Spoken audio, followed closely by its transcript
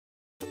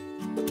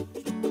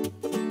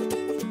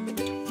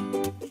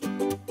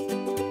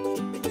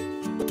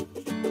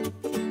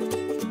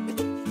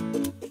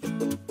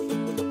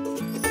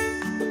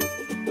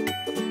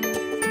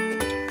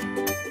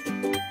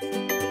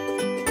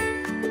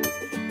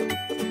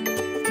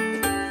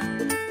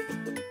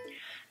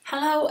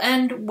Hello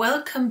and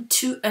welcome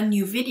to a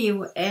new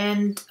video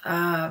and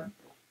a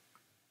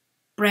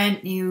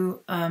brand new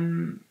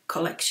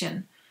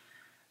collection.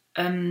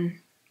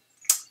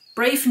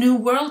 Brave New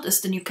World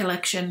is the new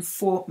collection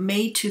for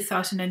May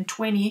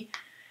 2020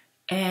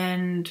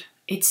 and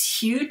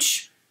it's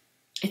huge,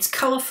 it's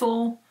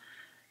colorful,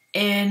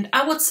 and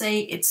I would say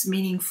it's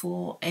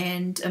meaningful,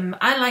 and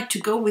I like to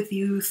go with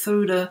you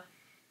through the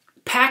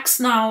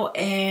packs now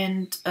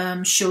and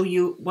show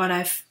you what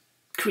I've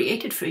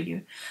created for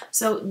you.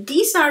 So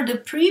these are the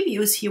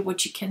previews here,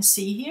 what you can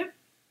see here.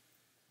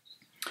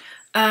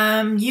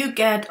 You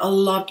get a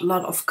lot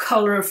of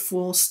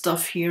colorful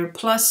stuff here,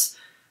 plus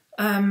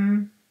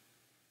some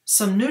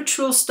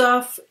neutral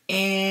stuff,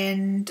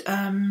 and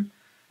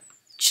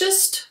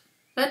just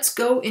let's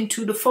go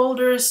into the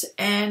folders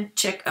and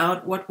check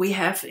out what we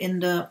have in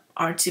the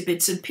Artsy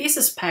Bits and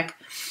Pieces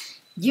pack.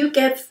 You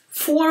get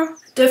 4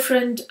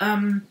 different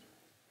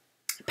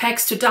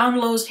packs to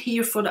download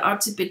here for the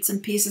Artsy Bits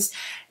and Pieces,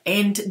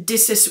 and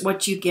this is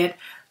what you get.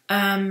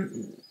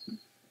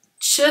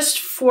 Just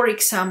for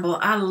example,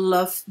 I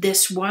love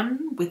this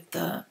one with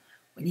the,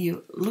 when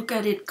you look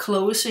at it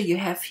closer, you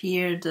have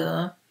here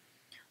the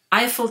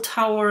Eiffel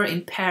Tower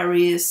in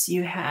Paris.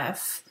 You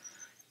have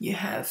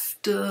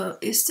the,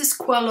 is this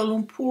Kuala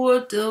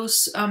Lumpur,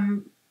 those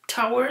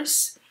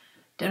towers.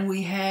 Then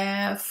we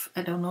have,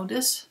 I don't know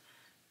this,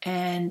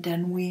 and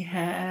then we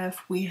have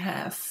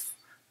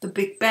the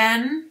Big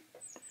Ben.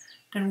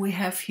 Then we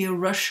have here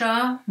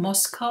Russia,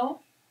 Moscow,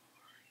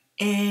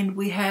 and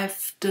we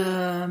have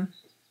the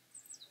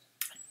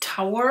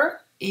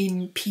tower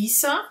in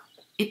Pisa,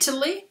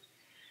 Italy,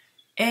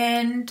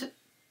 and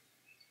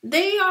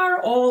they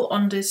are all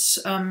on this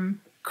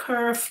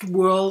curved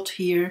world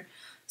here.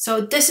 So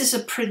this is a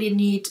pretty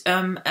neat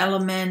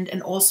element,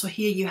 and also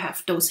here you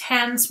have those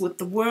hands with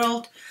the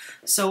world.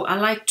 So I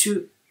like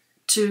to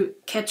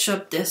catch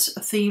up this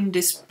theme,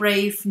 this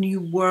brave new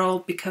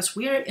world, because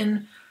we're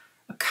in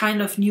a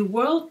kind of new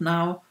world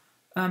now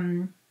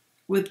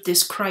with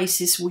this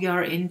crisis we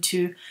are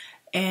into,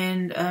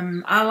 and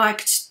I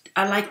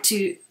like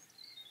to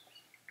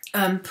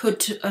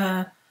put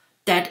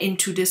that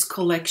into this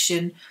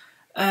collection.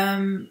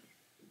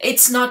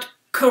 It's not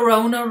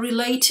Corona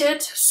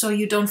related, so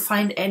you don't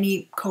find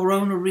any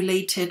Corona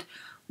related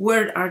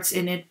word arts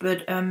in it,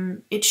 but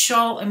it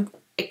shall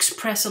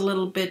express a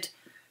little bit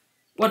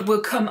what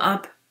will come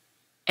up,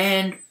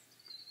 and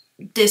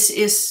this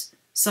is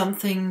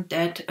something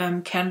that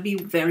can be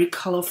very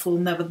colorful.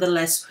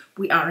 Nevertheless,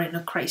 we are in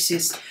a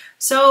crisis.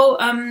 So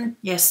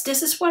yes,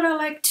 this is what I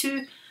like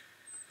to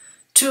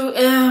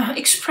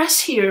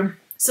express here.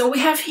 So we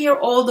have here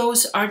all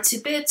those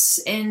artsy bits,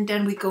 and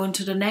then we go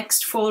into the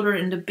next folder,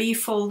 in the B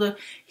folder.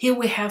 Here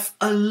we have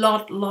a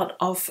lot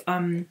of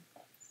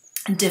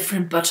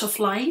different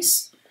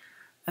butterflies.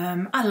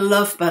 I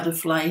love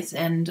butterflies,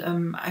 and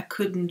I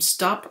couldn't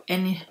stop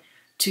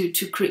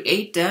to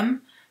create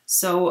them.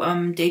 So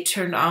they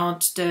turned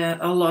out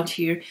a lot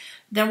here.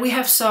 Then we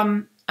have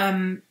some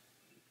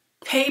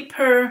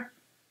paper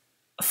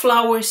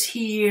flowers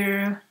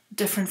here,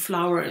 different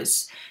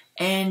flowers.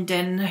 And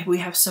then we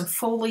have some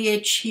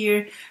foliage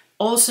here,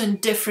 also in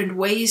different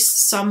ways,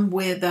 some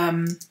with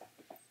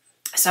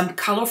some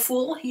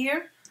colorful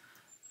here.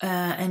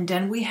 And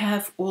then we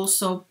have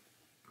also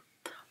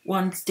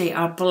ones, they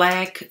are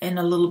black and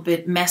a little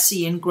bit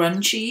messy and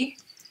grungy.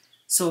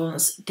 So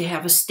they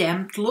have a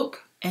stamped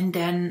look. And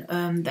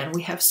then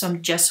we have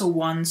some gesso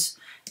ones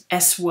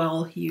as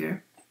well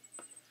here.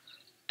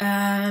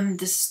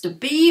 This is the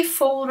B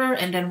folder,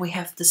 and then we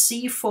have the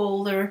C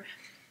folder.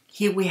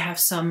 Here we have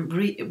some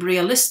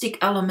realistic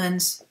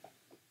elements,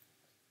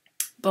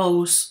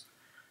 bows,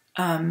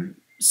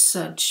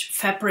 such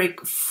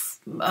fabric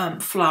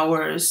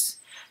flowers,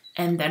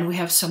 and then we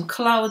have some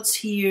clouds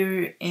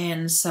here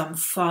and some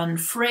fun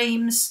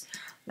frames,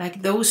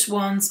 like those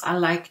ones. I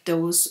like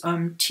those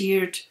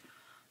tiered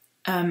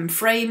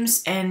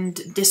frames, and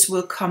this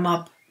will come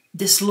up,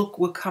 this look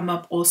will come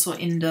up also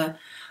in the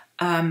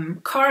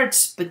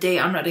cards, but they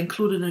are not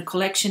included in the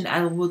collection.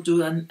 I will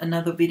do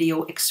another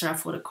video extra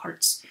for the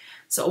cards,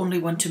 so only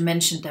want to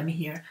mention them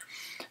here.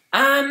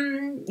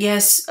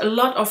 Yes, a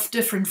lot of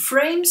different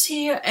frames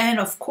here, and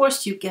of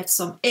course you get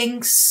some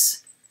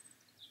inks,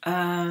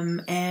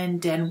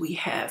 and then we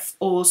have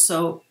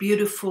also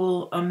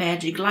beautiful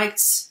magic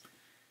lights,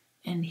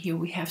 and here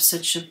we have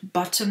such a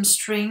bottom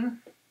string.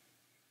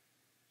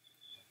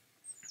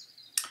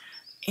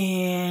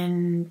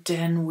 And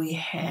then we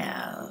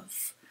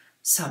have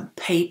some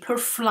paper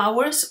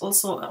flowers,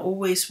 also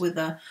always with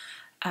a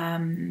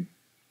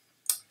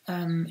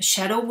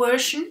shadow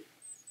version,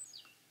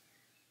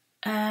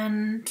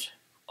 and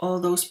all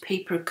those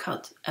paper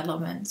cut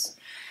elements.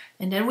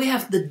 And then we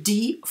have the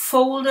D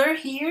folder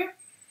here.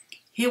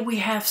 Here we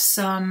have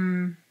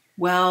some,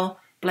 well,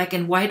 black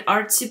and white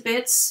artsy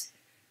bits.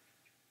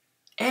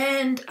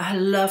 And I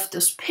love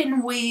this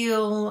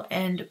pinwheel,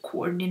 and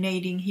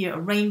coordinating here a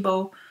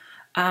rainbow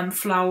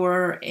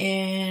flower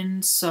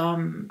and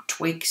some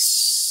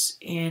twigs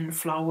and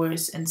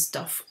flowers and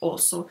stuff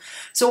also.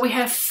 So we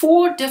have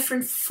 4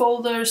 different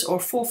folders, or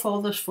 4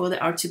 folders for the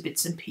artsy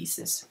bits and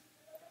pieces.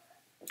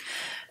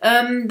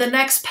 The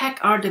next pack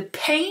are the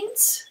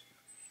paints,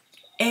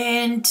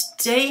 and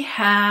they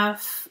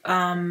have,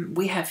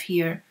 we have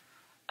here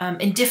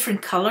in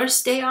different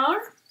colors they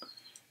are,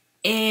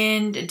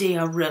 and they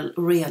are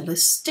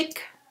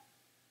realistic.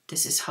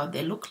 This is how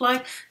they look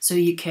like. So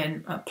you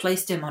can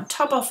place them on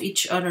top of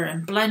each other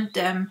and blend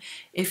them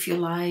if you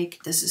like.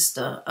 This is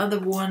the other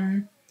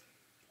one.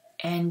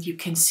 And you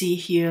can see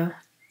here,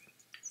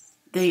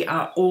 they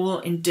are all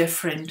in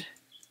different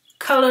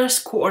colors,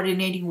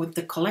 coordinating with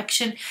the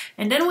collection.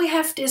 And then we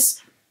have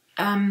this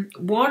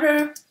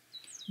water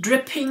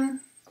dripping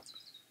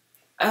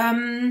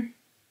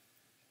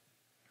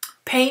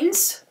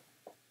paints.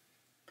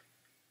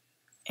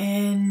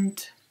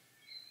 And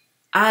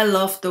I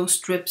love those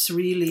strips,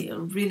 really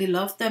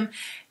love them.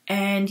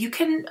 And you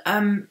can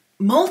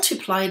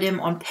multiply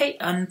them on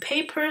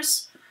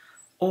papers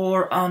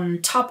or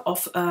on top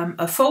of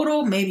a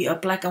photo, maybe a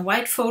black and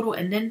white photo,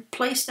 and then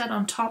place that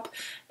on top.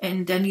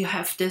 And then you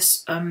have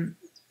this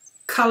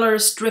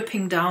colors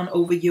dripping down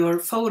over your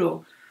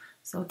photo.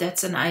 So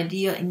that's an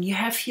idea. And you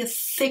have here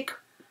thick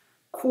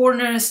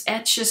corners,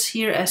 edges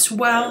here as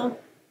well.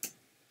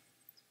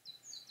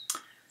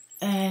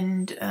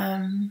 And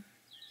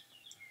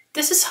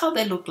this is how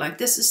they look like.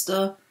 This is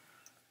the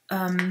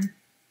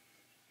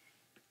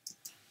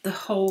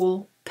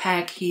whole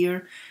pack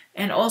here.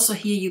 And also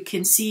here you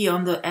can see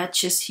on the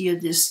edges here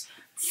this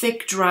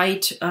thick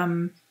dried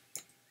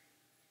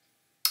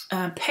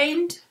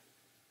paint.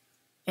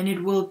 And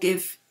it will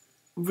give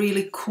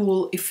really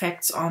cool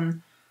effects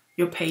on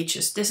your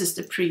pages. This is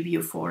the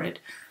preview for it.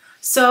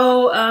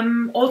 So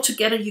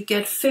altogether you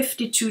get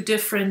 52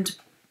 different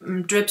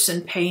drips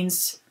and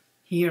paints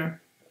here.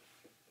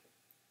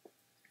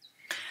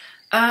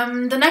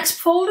 The next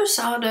folders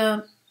are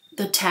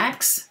the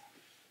tags.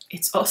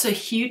 It's also a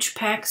huge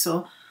pack,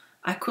 so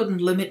I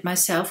couldn't limit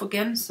myself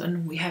again. So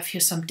we have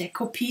here some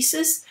deco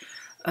pieces,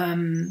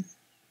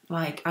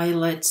 like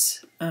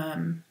eyelets,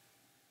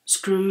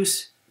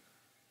 screws,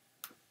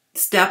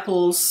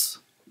 staples,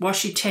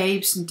 washi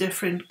tapes in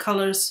different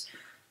colors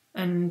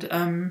and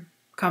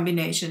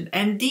combination.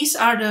 And these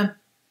are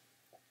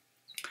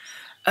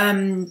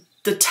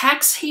the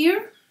tags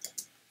here.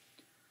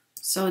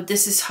 So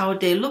this is how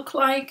they look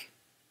like.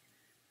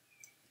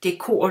 They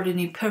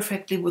coordinate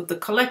perfectly with the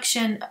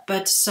collection,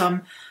 but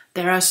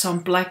there are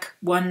some black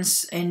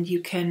ones, and you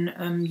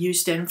can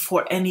use them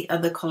for any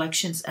other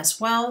collections as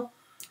well.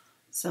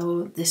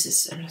 So this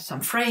is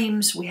some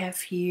frames we have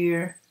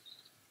here.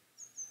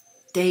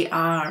 They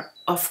are,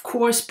 of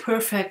course,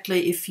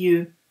 perfectly if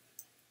you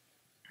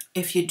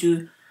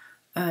do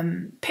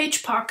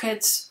page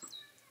pockets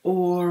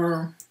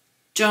or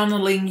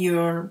journaling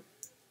your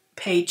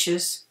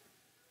pages,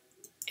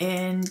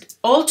 and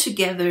all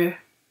together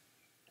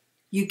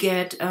you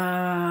get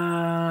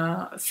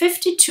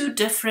 52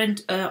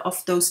 different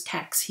of those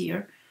tags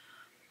here,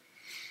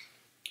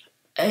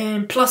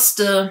 and plus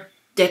the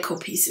deco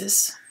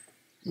pieces.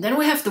 And then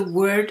we have the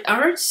word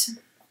arts.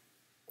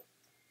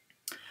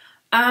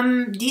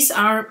 These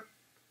are,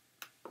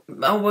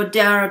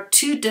 there are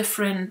 2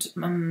 different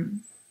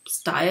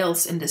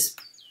styles in this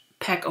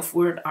pack of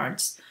word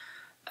arts.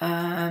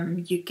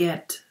 You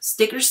get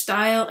sticker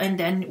style, and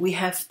then we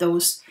have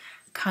those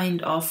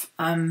kind of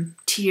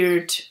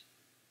tiered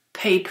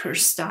paper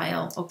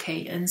style.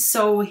 Okay, and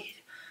so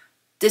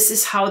this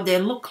is how they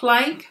look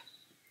like.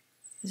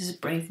 This is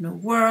Brave New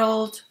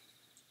World.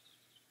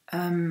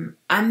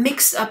 I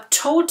mixed up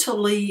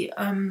totally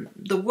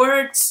the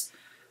words,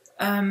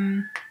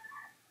 and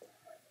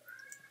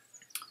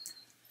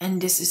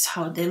this is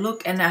how they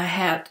look. And I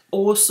had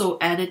also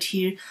added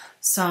here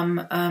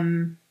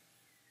some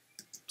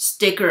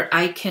sticker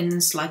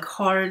icons like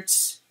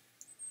hearts.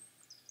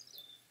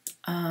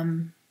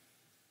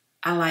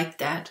 I like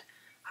that,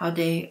 how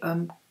they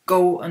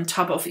go on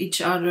top of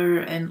each other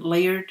and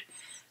layered.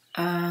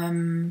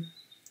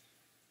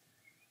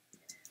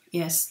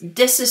 Yes,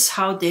 this is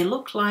how they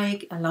look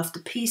like. I love the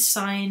peace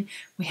sign.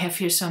 We have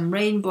here some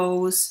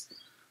rainbows.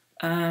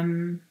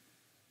 The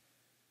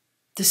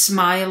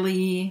smile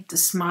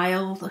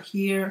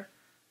here.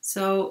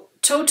 So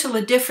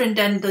totally different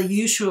than the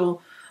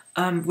usual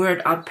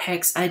word art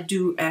packs I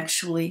do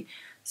actually.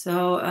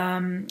 So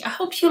I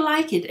hope you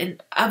like it,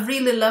 and I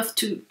really love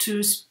to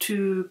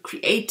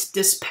create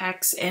these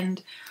packs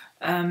and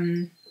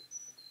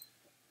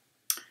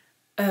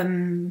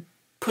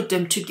put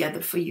them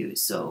together for you.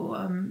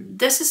 So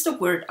this is the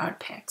word art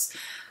packs.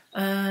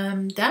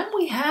 Then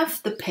we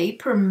have the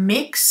paper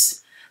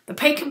mix. The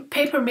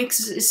paper mix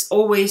is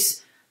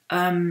always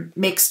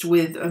mixed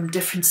with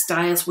different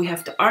styles. We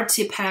have the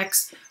artsy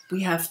packs.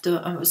 We have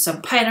the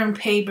some pattern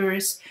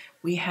papers.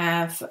 We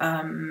have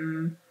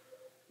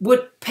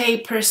wood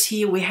papers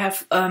here. We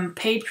have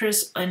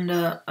papers in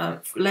the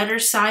letter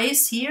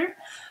size here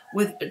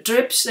with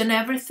drips and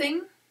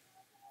everything.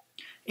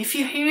 If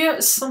you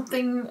hear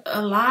something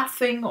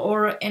laughing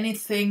or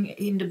anything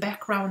in the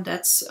background,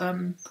 that's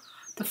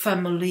the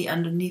family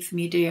underneath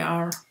me, they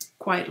are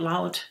quite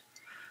loud.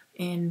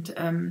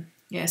 And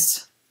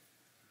yes,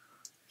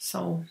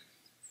 so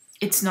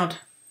it's not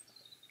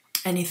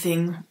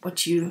anything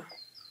what you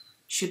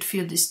should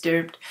feel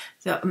disturbed.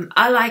 So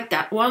I like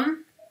that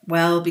one,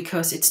 well,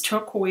 because it's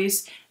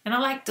turquoise, and I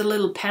like the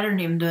little pattern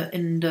in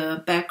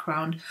the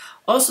background.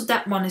 Also,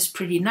 that one is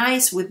pretty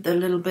nice with the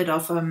little bit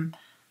of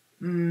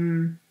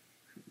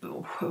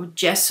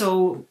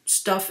gesso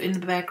stuff in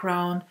the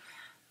background.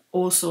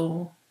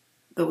 Also,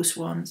 those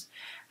ones.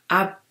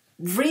 I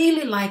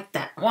really like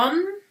that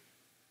one.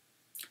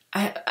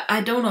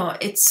 I don't know.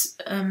 It's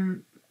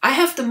I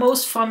have the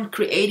most fun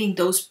creating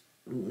those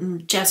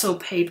gesso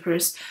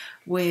papers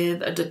with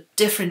the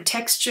different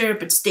texture,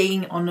 but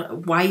staying on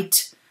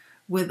white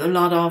with a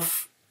lot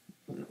of,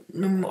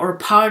 or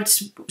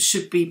parts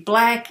should be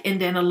black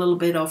and then a little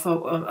bit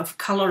of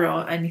color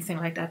or anything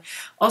like that.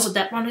 Also,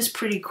 that one is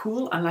pretty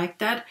cool. I like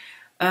that.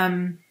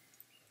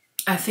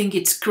 I think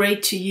it's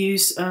great to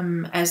use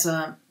as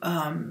a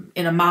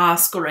in a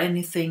mask or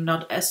anything,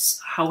 not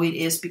as how it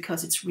is,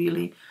 because it's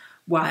really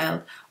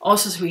wild.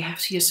 Also, so we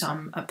have here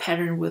some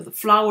pattern with the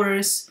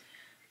flowers,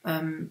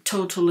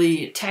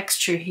 totally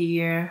texture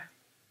here,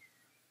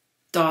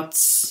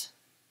 dots.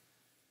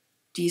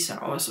 These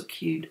are also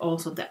cute.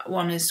 Also, that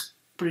one is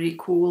pretty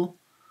cool.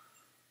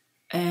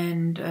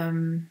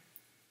 And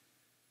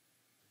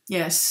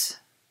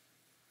yes,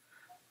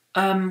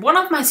 one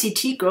of my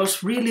CT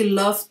girls really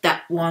loved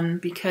that one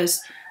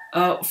because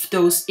of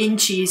those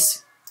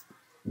inches.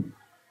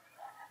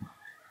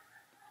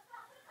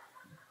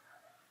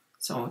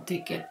 So they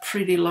get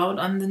pretty loud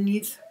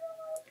underneath.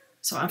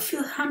 So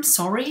I'm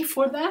sorry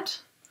for that.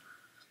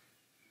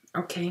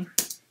 Okay.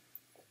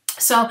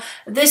 So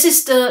this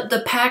is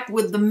the pack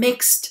with the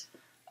mixed,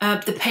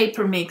 the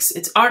paper mix.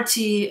 It's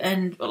arty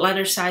and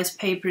letter size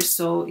papers.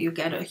 So you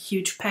get a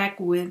huge pack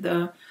with,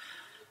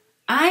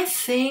 I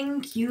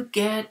think you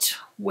get,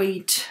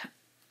 wait,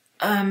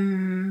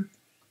 you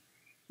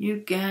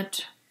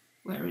get,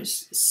 where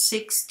is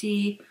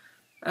 60,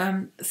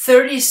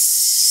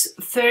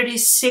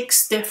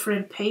 36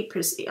 different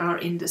papers are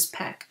in this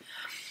pack.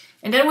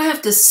 And then we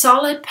have the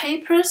solid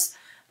papers.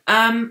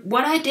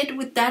 What I did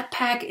with that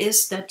pack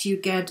is that you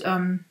get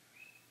a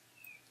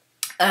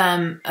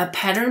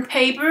pattern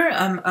paper,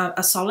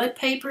 a solid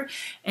paper,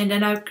 and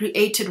then I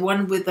created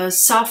one with a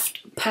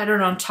soft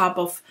pattern on top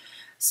of.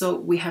 So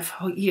we have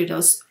here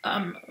those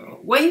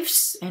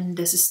waves, and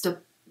this is the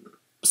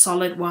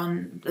solid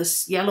one,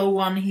 this yellow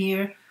one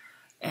here.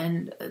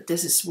 And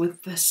this is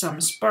with some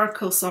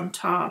sparkles on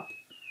top,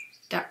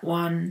 that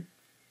one.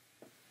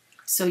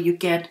 So you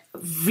get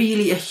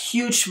really a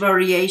huge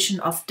variation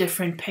of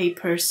different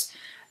papers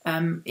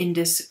in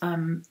this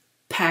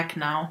pack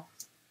now.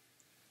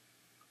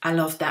 I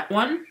love that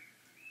one.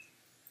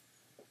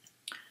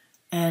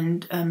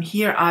 And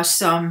here are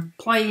some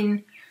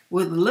plain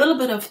with a little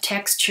bit of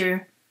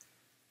texture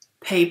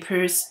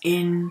papers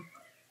in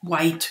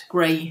white,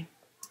 gray.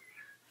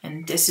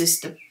 And this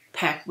is the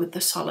pack with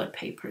the solid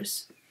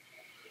papers.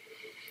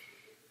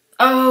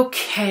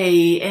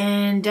 Okay,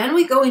 and then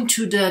we go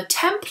into the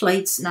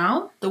templates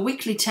now, the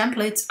weekly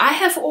templates. I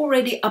have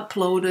already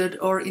uploaded,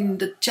 or in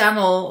the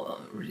channel,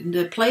 in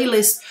the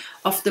playlist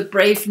of the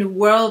Brave New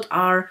World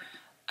are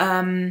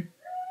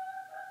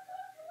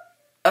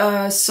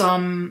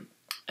some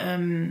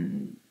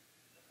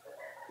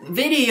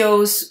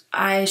videos.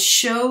 I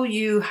show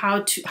you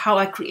how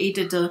I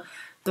created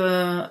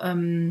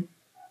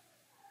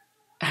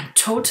I'm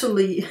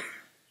totally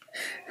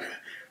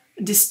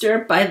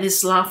disturbed by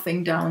this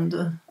laughing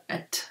down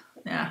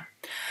yeah.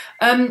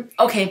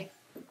 Okay,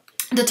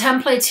 the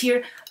templates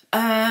here.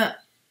 The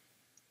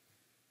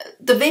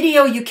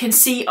video you can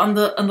see on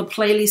the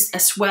playlist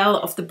as well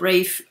of the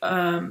Brave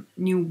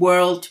New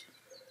World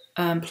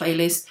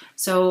playlist.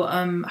 So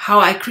how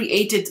I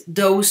created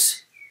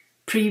those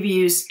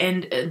previews,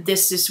 and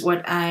this is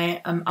what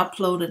I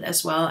uploaded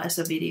as well as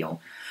a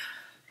video.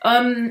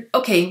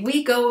 Okay,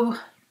 we go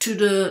to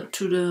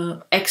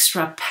the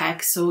extra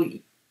pack. So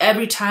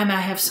every time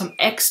I have some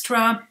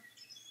extra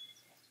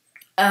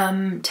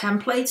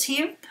templates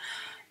here,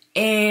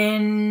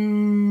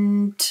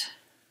 and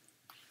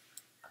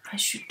I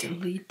should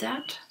delete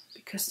that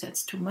because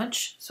that's too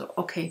much. So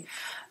okay,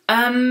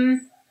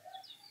 you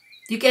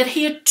get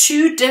here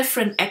 2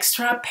 different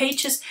extra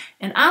pages,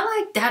 and I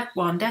like that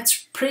one.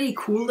 That's pretty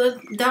cool,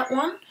 that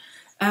one.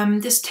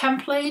 This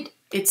template,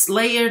 it's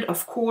layered,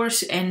 of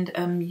course, and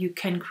you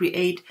can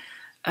create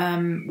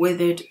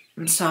with it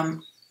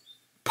some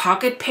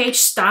pocket page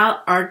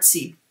style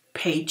artsy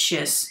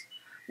pages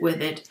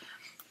with it.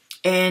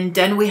 And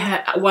then we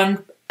have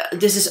one,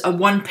 this is a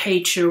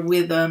one-pager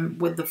with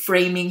the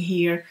framing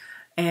here,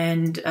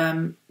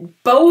 and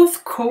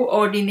both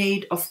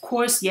coordinate, of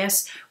course,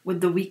 yes,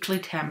 with the weekly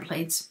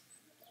templates.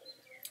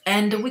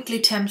 And the weekly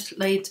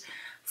template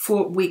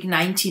for week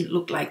 19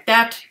 look like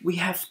that. We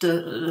have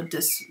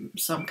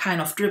some kind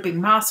of dripping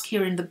mask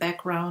here in the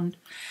background,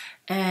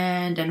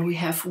 and then we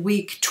have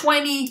week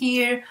 20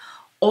 here.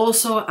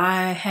 Also,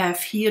 I have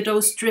here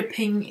those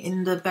dripping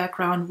in the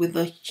background with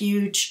a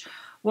huge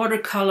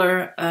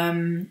watercolor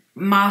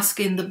mask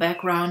in the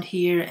background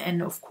here,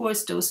 and of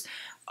course those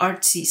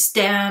artsy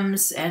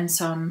stamps and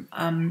some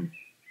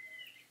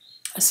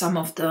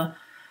of the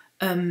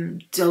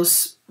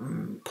those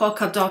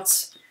polka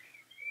dots.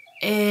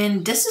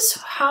 And this is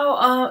how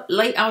a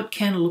layout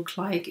can look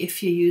like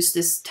if you use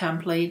this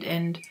template.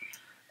 And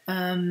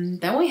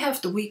then we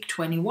have the week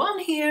 21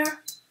 here.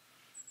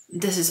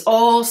 This is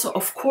also,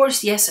 of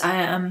course, yes, I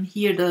am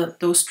here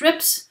those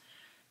strips,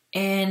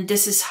 and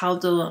this is how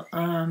the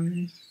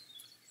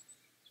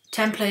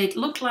template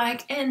look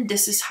like, and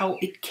this is how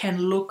it can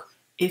look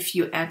if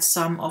you add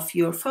some of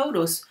your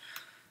photos.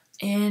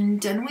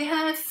 And then we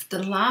have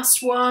the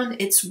last one,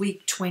 it's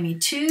week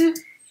 22.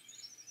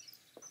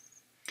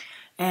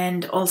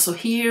 And also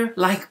here,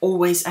 like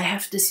always, I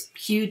have this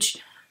huge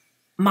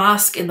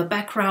mask in the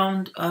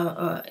background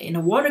in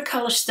a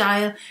watercolor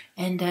style,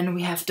 and then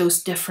we have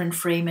those different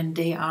frame, and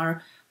they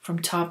are from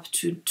top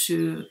to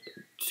the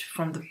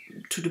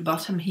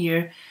bottom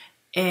here.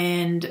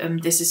 And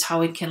this is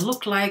how it can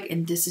look like,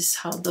 and this is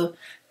how the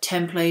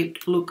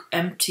template look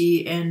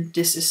empty, and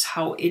this is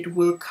how it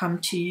will come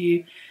to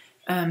you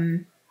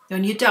when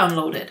you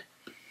download it.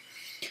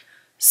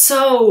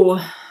 So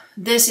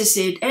this is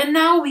it, and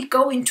now we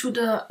go into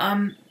the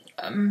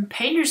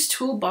Painters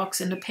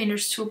Toolbox, and the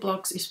Painters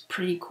Toolbox is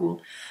pretty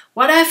cool.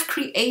 What I've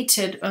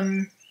created,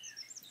 oh,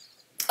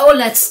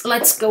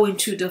 let's go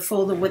into the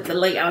folder with the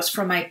layouts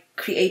from my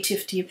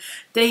creative team.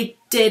 They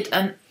did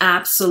an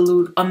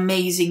absolute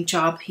amazing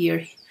job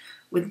here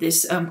with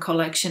this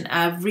collection.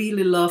 I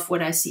really love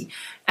what I see.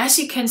 As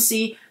you can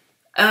see,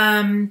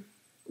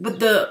 with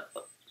the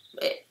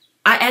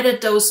I added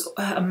those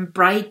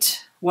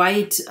bright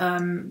white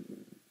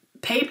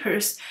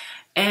papers,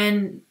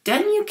 and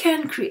then you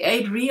can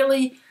create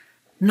really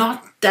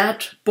not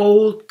that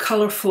bold,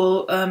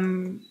 colorful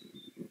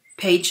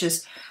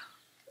pages.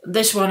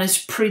 This one is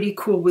pretty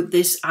cool with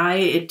this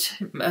eye.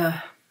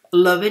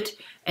 Love it,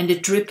 and the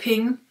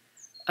dripping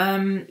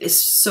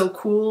is so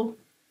cool.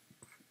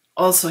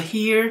 Also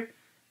here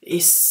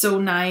is so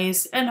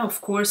nice, and of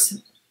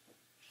course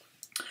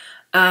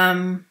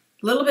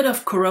little bit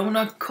of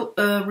Corona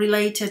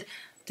related.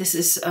 This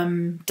is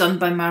done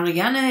by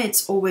Marianne.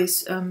 It's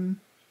always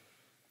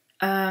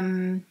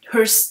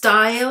her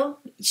style.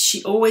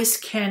 She always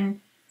can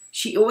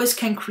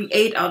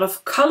create out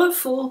of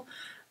colorful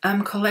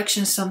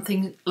collections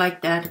something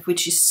like that,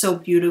 which is so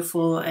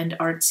beautiful and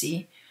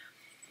artsy.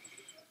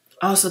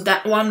 Also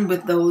that one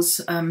with those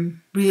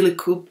really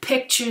cool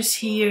pictures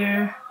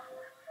here,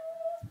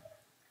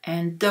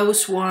 and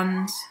those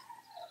ones.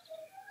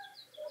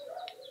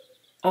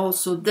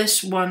 Also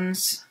this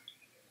one's,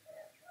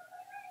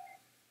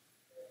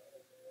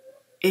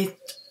 it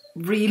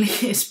really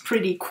is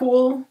pretty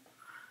cool.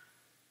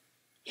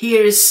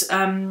 Here's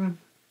the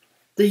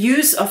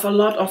use of a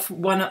lot of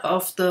one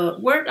of the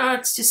word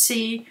arts to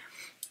see.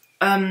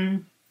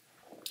 And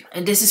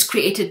this is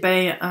created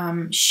by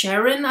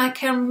Sharon, I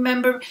can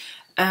remember,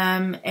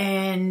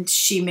 and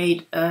she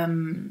made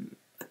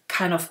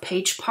kind of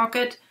page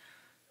pocket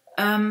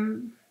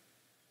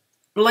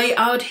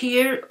layout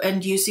here,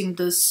 and using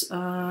this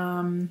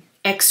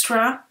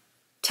extra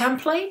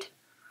template.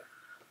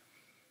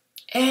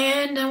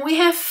 And then we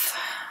have,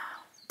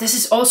 this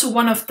is also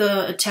one of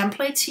the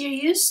templates here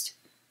used.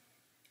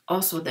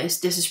 Also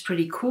this is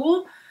pretty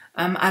cool.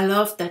 I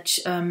love that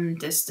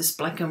there's this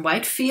black and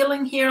white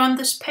feeling here on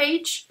this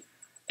page.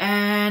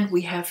 And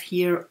we have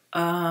here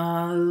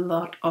a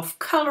lot of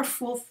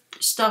colorful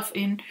stuff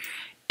in.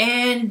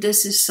 And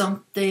this is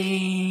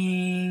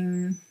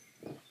something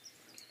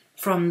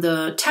from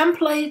the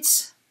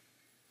templates.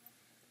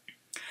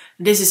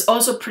 This is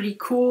also pretty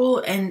cool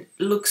and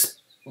looks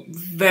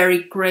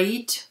very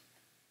great.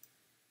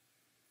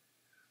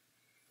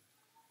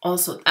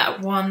 Also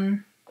that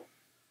one.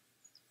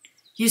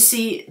 You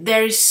see,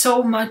 there is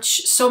so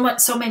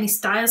many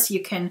styles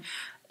you can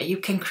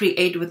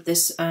create with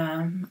this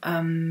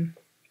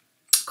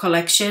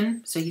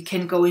collection. So you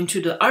can go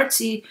into the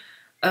artsy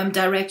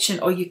direction,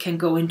 or you can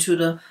go into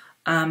the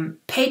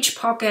page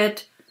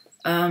pocket,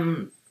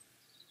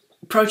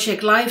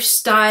 project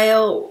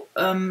lifestyle,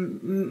 a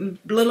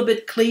little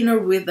bit cleaner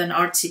with an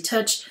artsy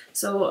touch.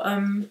 So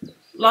a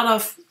lot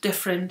of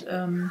different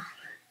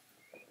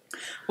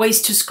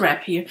ways to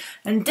scrap here.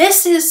 And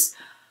this is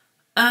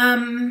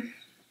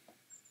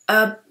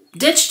a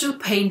digital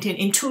painting,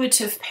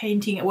 intuitive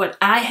painting, what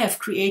I have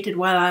created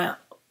while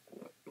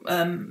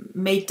I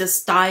made the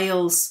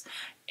styles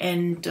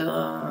and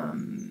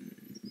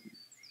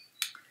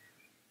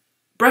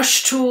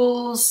brush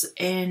tools,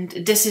 and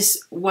this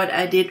is what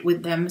I did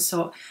with them.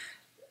 So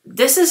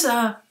this is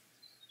a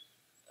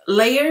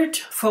layered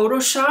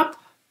Photoshop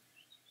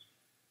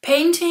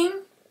painting,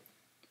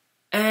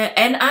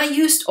 and I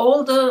used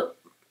all the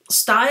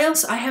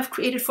styles I have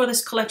created for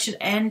this collection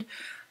and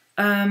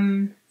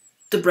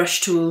the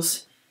brush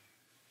tools.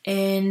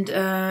 And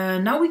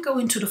now we go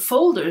into the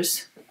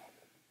folders.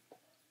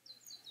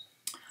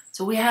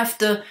 So we have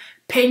the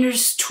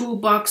Painters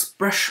Toolbox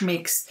brush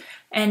mix,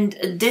 and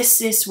this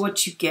is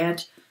what you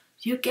get.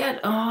 you get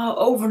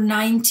over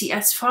 90,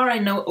 as far I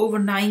know, over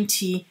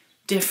 90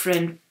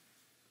 different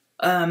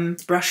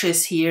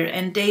brushes here,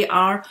 and they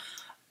are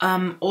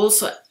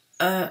also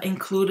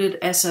included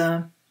as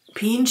a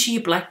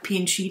PNG, black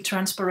PNG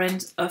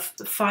transparent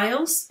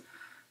files.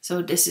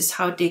 So this is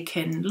how they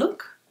can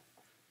look,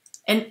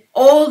 and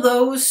all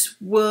those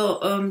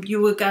will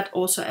you will get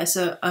also as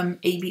a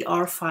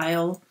ABR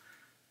file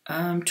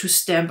to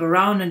stamp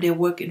around, and they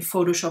work in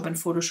Photoshop and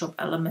Photoshop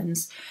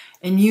Elements,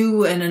 a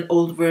new and an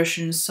old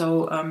version.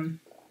 So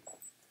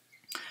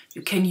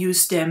you can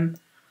use them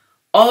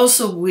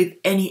also with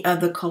any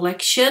other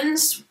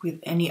collections, with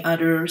any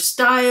other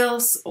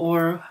styles,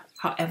 or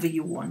however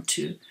you want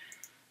to.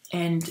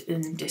 And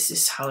this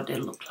is how they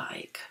look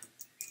like.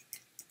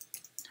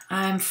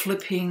 I'm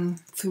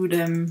flipping through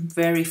them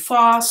very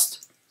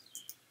fast.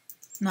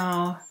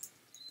 Now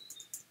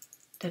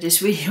that this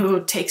video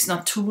takes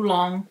not too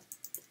long.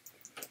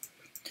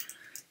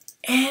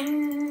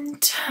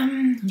 And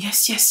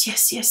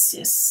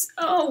yes.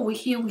 Oh,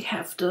 here we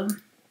have the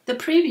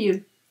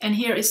preview. And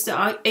here is the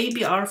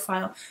ABR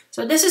file.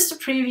 So this is the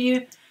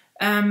preview,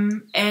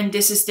 and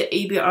this is the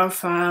ABR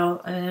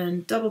file.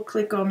 And double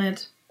click on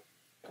it.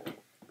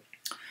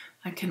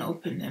 I can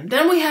open them.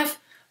 Then we have,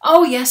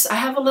 oh yes, I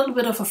have a little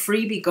bit of a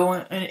freebie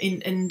going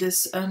in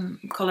this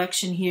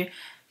collection here.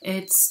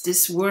 It's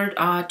this word,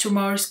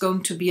 tomorrow is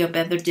going to be a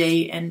better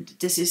day, and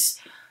this is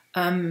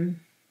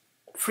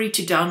free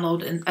to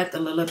download at the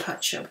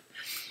Lilliput shop.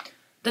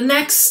 The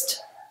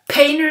next,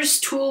 Painters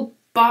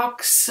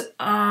Toolbox,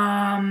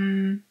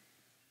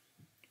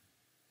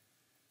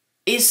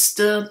 is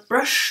the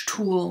brush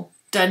tool,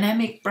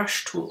 dynamic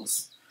brush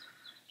tools.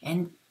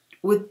 And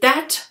with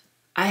that,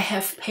 I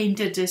have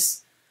painted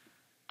this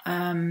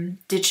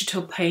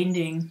digital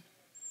painting.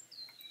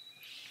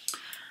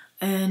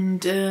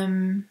 And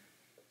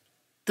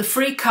the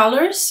free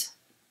colors,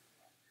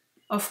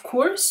 of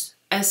course,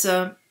 as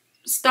a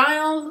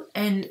style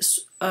and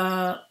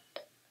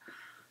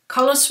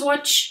color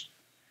swatch.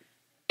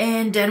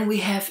 And then we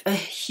have a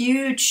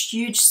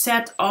huge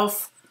set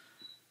of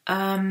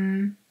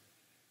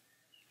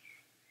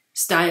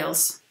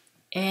styles,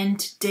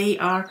 and they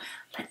are,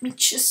 let me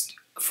just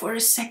for a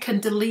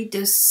second delete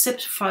those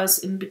zip files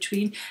in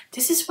between.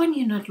 This is when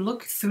you not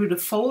look through the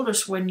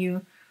folders when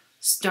you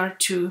start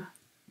to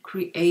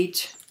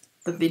create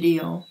the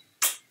video.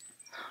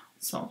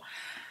 So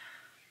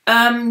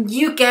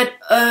you get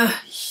a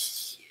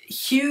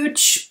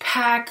huge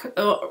pack,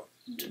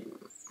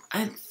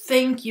 I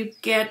think you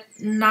get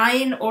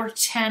 9 or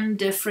 10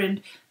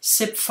 different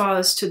zip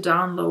files to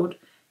download,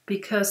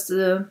 because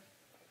the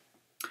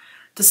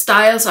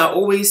styles are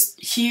always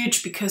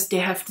huge because they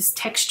have this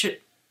texture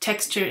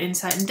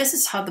inside. And this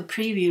is how the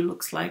preview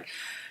looks like.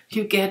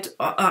 You get,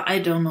 I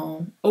don't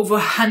know, over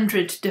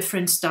 100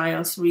 different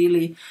styles,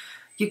 really.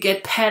 You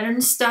get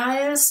pattern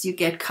styles, you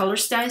get color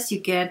styles, you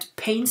get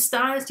paint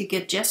styles, you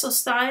get gesso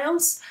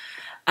styles,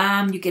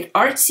 you get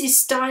artsy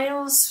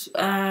styles,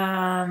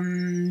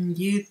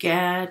 you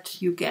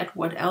get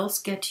what else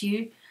get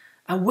you?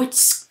 Wood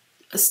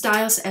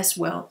styles as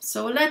well.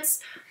 So let's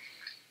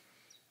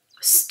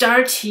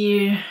start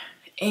here,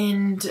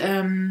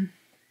 and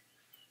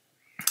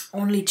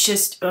only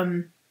just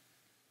a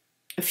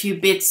few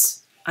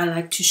bits I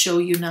like to show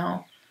you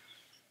now.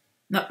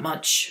 Not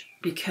much,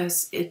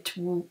 because it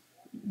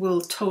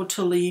will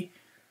totally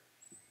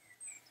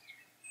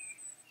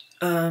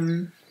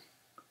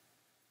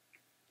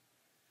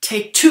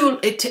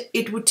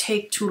it would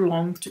take too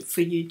long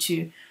for you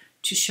to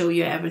show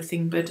you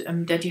everything, but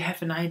that you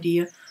have an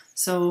idea.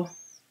 So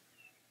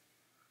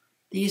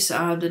these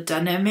are the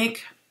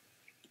dynamic.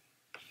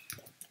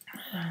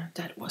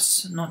 That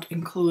was not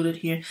included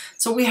here.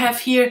 So we have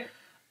here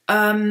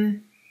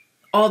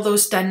all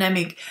those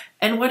dynamic.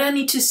 And what I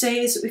need to say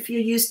is, if you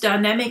use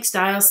dynamic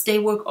styles, they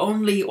work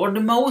only, or the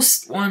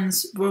most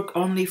ones work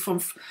only from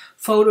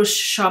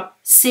Photoshop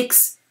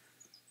 6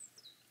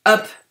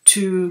 up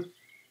to,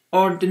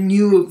 or the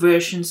newer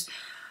versions.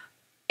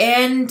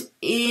 And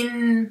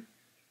in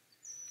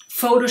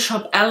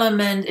Photoshop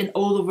Element, in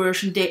older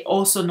version, they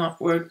also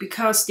not work,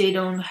 because they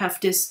don't have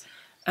this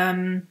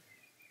a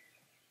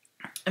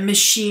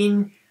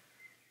machine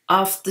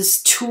of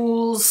these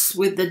tools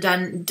with the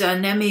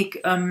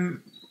dynamic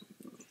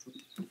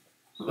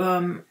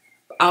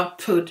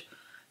output.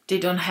 They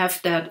don't have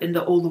that in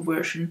the older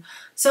version.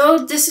 So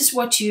this is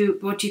what you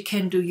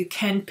can do. You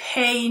can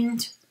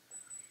paint.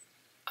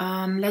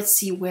 Let's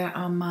see, where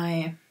are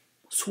my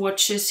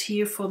swatches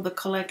here for the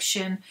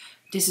collection.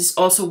 This is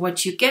also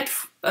what you get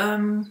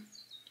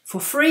for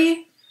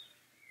free.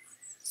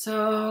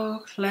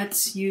 So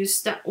let's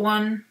use that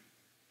one.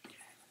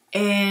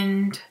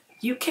 And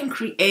you can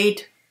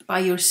create by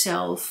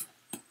yourself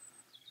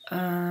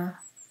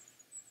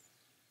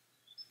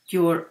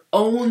your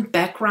own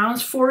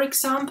backgrounds, for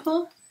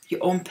example,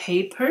 your own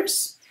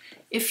papers,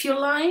 if you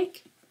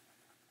like.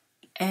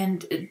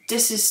 And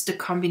this is the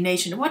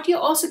combination. What you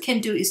also can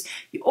do is,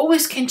 you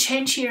always can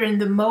change here in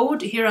the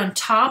mode, here on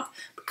top,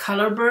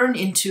 color burn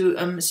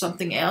into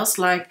something else,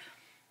 like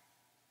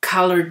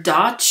color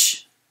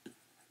dodge.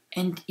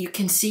 and you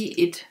can see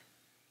it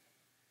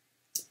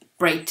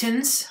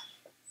brightens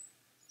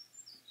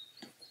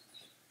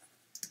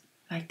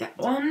like that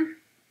one.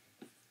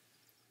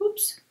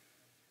 Oops.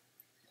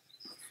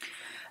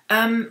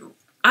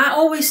 I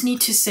always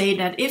need to say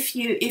that if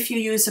you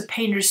use a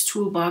Painters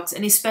Toolbox,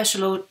 and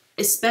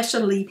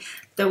especially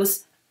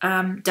those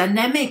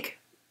dynamic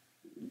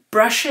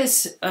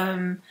brushes,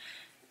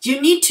 you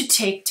need to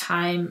take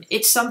time.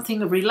 It's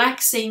something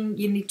relaxing.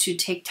 You need to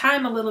take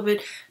time a little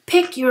bit.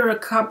 Pick your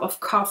cup of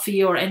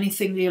coffee or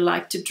anything you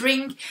like to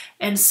drink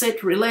and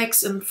sit,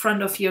 relax in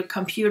front of your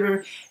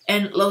computer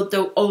and load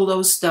all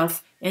those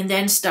stuff, and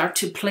then start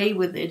to play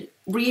with it.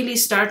 Really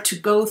start to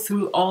go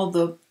through all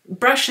the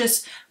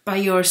brushes by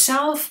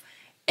yourself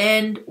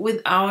and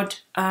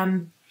without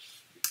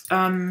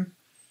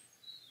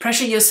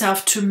pressure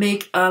yourself to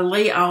make a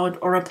layout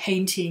or a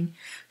painting.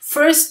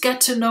 First, get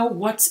to know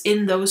what's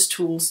in those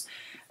tools.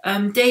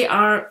 They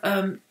are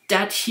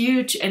that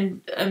huge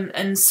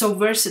and so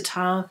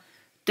versatile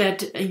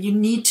that you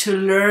need to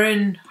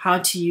learn how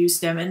to use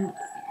them. And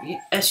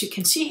as you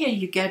can see here,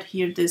 you get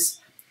here this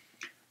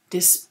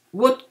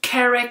wood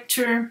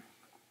character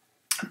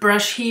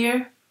brush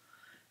here.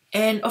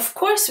 And of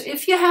course,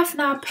 if you have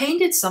now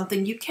painted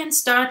something, you can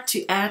start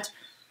to add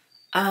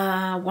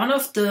one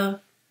of the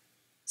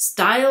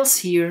styles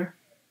here.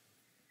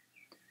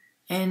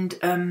 And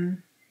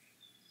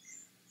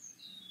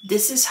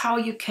this is how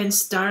you can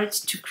start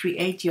to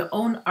create your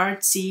own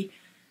artsy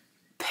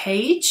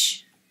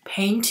page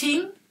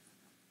painting.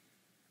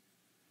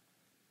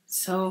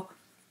 So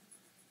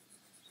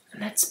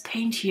let's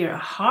paint here a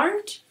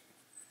heart.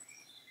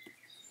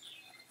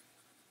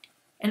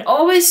 And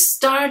always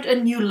start a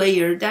new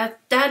layer.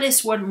 That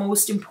is what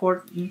most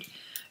important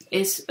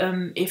is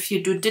if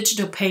you do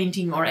digital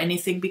painting or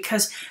anything,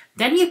 because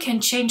then you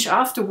can change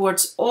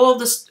afterwards all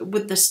this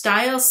with the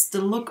styles,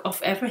 the look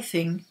of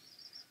everything.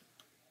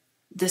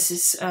 This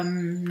is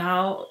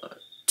now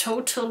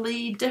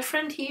totally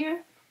different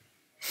here.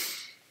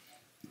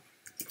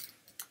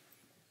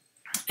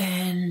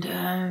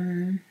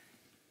 And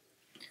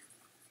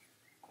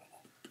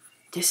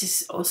this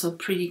is also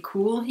pretty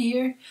cool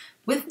here.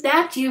 With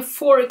that,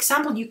 for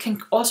example, you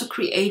can also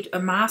create a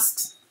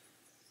mask.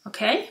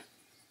 Okay.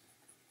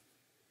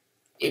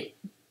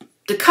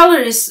 The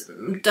color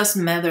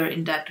doesn't matter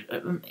in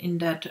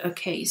that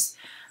case.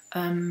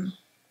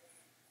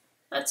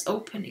 Let's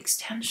open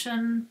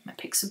extension, my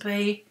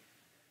Pixabay.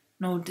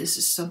 No, this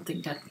is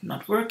something that's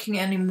not working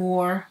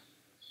anymore.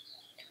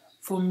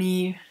 For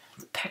me,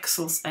 the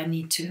pixels I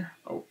need to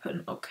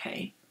open.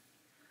 Okay.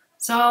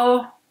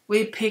 So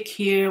we pick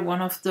here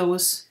one of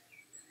those.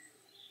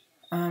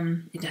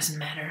 It doesn't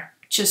matter.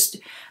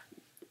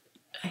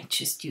 I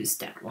just use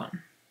that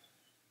one.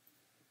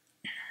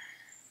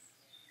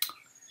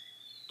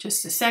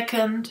 Just a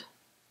second.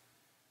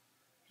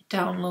 It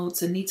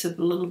downloads and needs a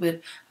little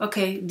bit.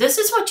 Okay, this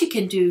is what you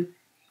can do.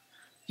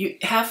 You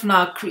have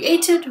now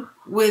created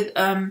with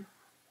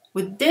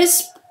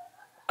this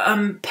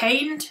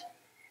paint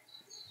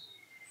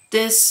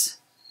this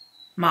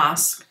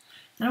mask,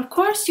 and of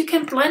course you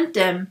can blend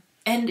them.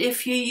 And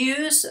if you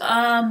use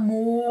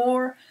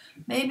more,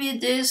 maybe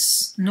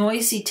this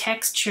noisy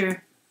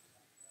texture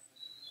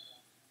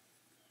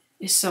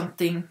is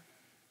something.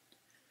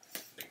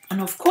 And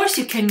of course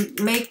you can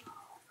make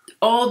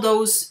all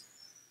those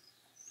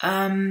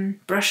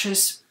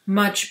brushes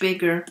much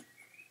bigger.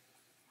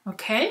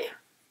 Okay,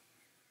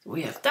 so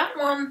we have that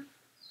one.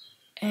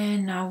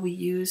 And now we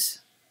use,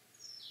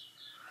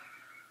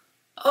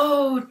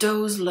 oh,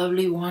 those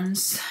lovely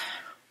ones.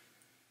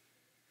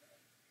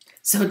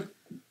 So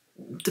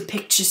the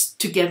pictures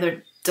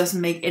together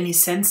doesn't make any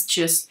sense,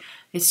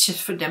 it's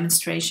just for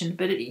demonstration.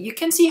 But you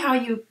can see how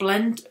you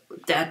blend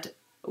that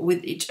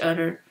with each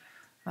other.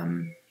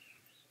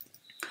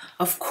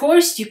 Of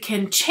course, you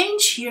can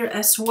change here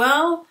as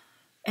well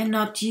and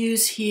not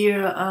use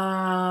here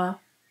a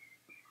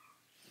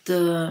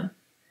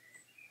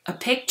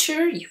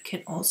picture. You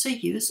can also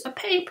use a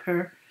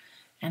paper.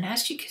 And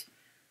as you can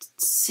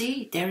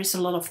see, there is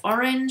a lot of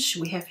orange.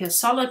 We have here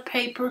solid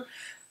paper.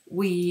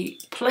 We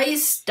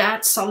place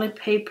that solid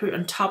paper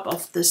on top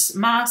of this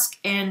mask,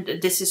 and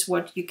this is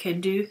what you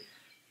can do. You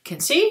can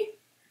see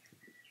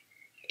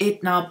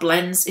it now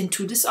blends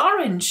into this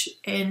orange,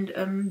 and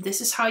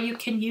this is how you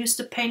can use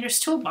the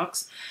Painters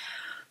Toolbox.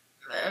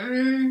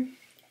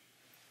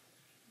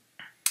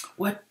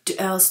 What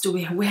else do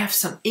we have? We have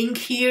some ink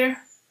here.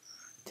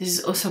 This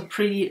is also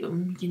pretty.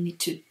 You need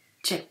to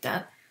check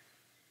that.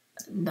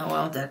 No,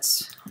 well,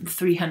 that's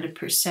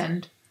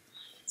 300%.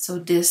 So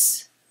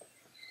this.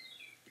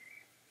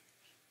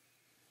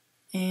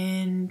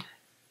 And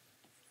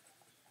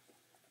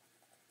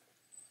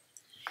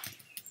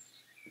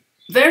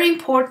very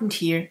important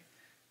here,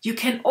 you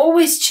can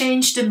always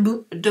change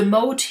the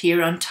mode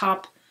here on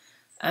top.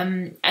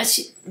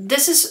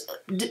 This is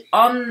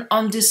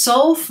on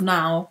dissolve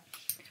now,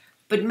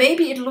 but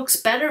maybe it looks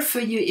better for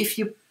you if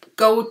you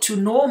go to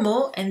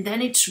normal, and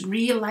then it's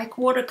real like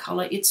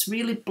watercolor. It's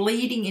really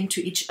bleeding into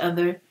each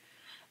other,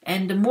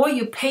 and the more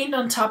you paint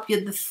on top,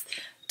 the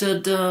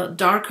the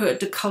darker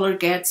the color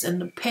gets, and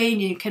the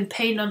paint, you can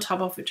paint on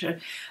top of it.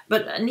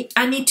 But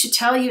I need to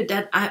tell you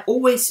that I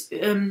always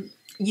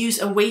use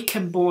a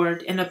Wacom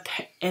board and a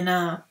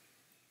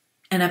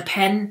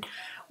pen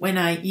when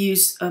I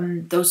use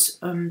those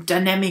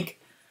dynamic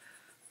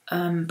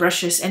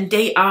brushes, and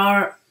they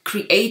are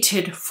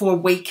created for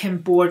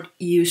Wacom board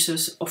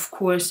users, of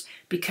course,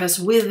 because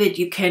with it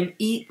you can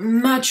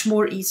much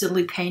more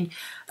easily paint.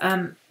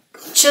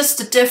 Just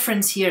the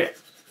difference here.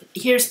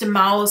 Here's the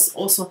mouse.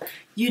 Also,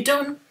 you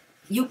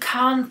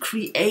can't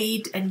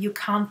create and you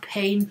can't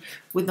paint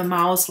with the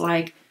mouse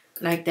like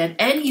that,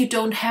 and you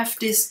don't have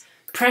this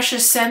pressure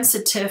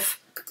sensitive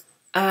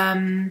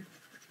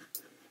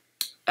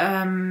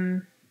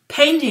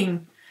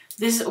painting.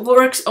 This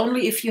works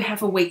only if you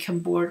have a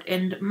Wacom board,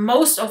 and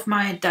most of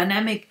my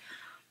dynamic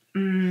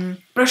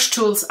brush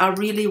tools are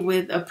really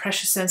with a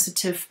pressure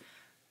sensitive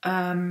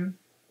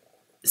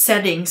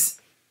settings.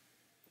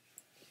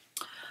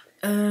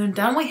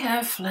 Then we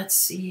have, let's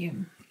see,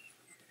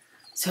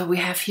 so we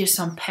have here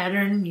some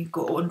pattern, you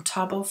go on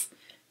top of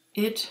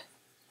it,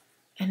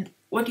 and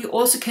what you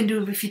also can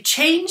do, if you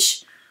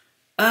change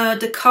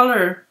the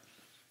color,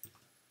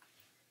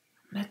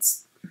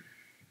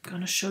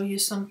 gonna show you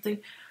something.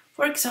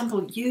 For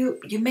example, you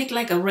make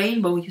like a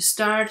rainbow. You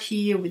start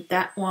here with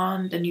that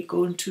one, then you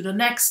go into the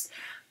next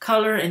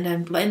color and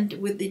then blend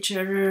with each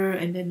other,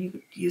 and then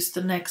you use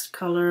the next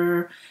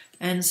color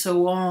and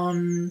so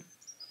on.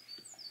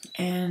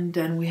 And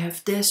then we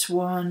have this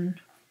one.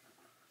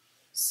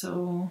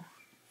 So,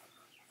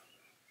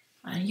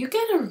 and you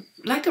get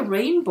like a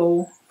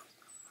rainbow.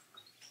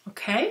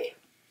 Okay.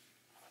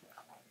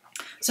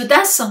 So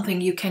that's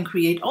something you can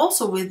create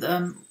also with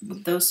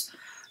those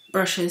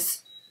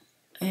brushes,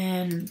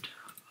 and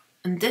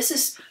this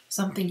is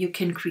something you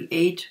can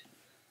create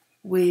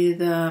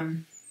with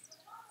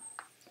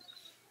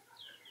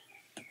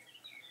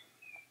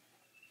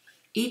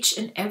each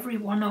and every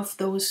one of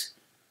those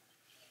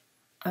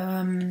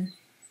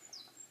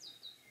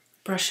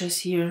brushes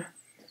here.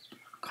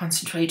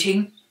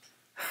 Concentrating.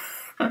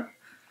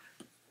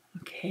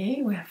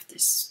 Okay, we have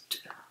this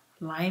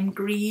lime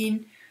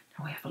green,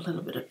 then we have a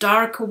little bit of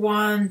darker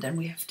one, then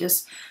we have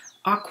this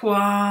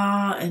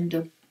aqua and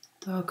the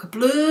darker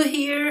blue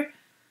here,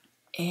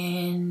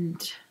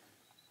 and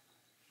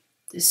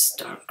this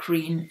dark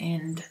green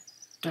and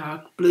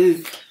dark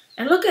blue.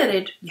 And look at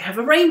it, you have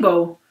a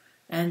rainbow.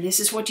 And this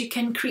is what you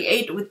can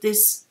create with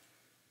this,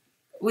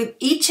 with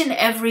each and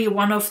every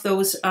one of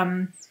those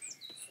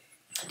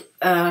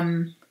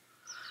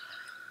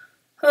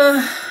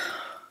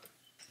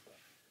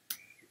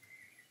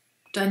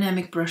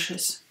dynamic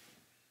brushes.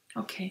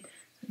 Okay,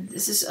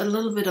 this is a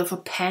little bit of a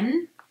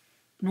pen,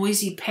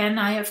 noisy pen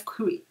I have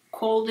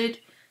called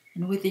it,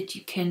 and with it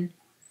you can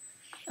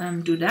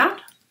do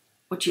that.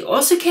 What you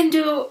also can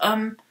do,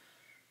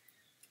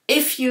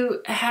 if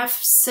you have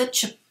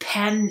such a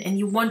pen and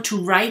you want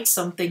to write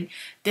something,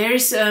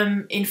 there's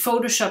in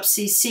Photoshop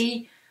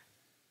CC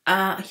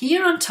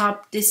here on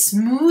top this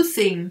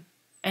smoothing,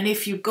 and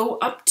if you go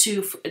up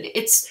to,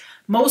 it's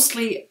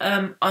mostly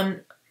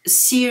on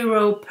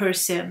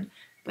 0%,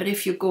 but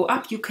if you go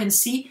up you can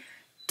see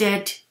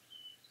that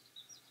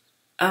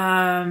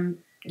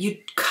you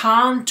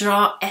can't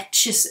draw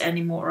edges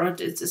anymore.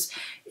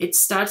 It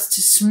starts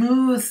to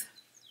smooth,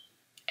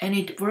 and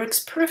it works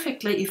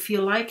perfectly if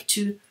you like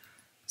to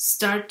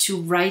start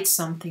to write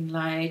something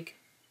like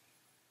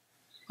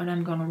what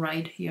I'm gonna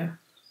write here.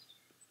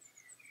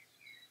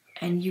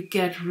 And you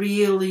get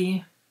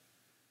really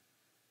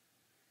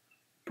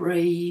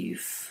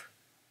brave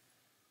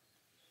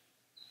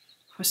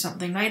for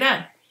something like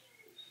that.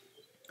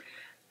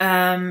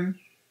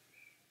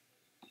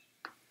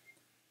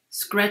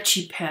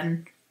 Scratchy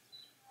pen,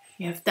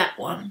 you have that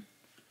one.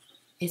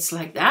 It's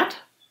like that.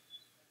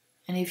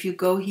 And if you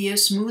go here,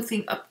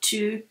 smoothing up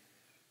to,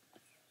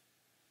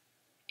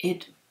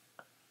 it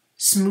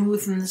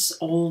smoothens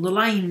all the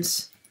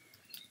lines.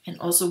 And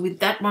also with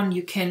that one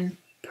you can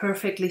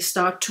perfectly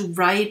start to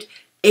write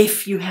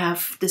if you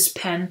have this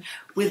pen.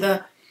 With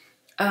a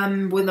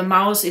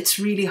mouse it's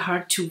really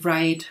hard to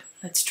write.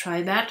 Let's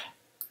try that.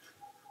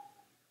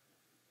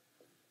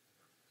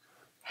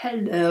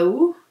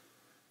 Hello.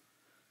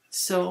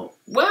 So,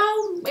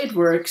 well, it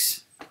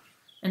works.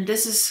 And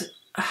this is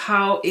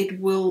how it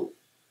will.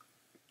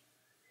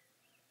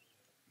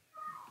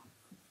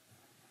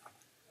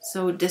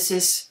 So this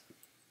is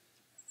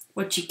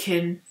what you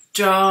can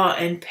draw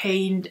and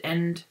paint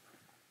and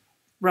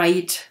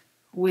write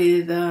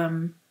with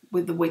the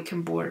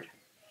Wacom board.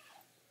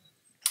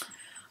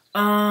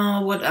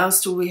 What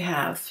else do we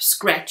have?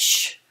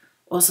 Scratch.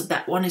 Also,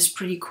 that one is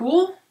pretty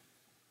cool.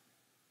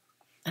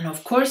 And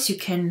of course, you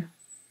can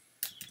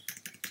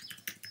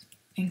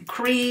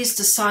increase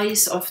the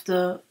size of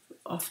the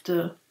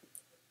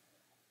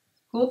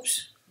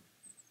oops.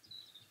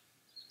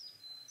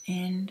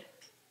 And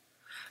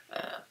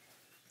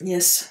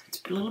yes,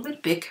 it's a little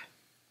bit big.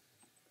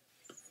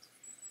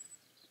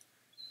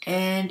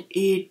 And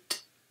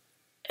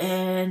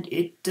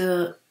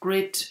the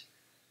grid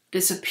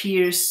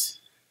disappears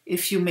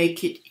if you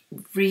make it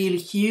really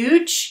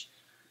huge.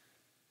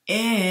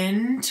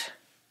 And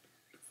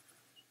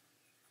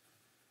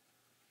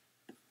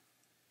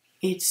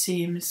it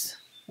seems,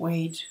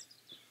 wait,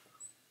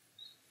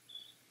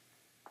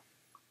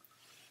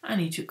 I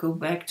need to go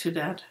back to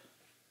that.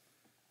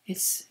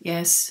 It's,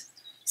 yes,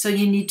 so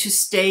you need to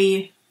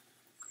stay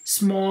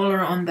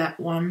smaller on that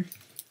one.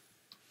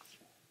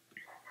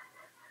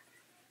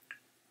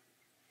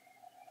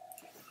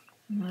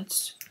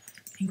 Let's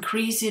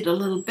increase it a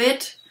little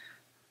bit.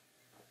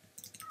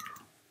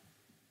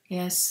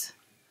 Yes.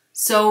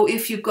 So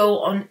if you go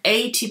on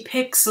 80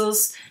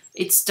 pixels,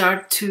 it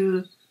starts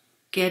to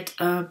get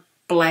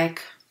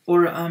black,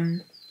 or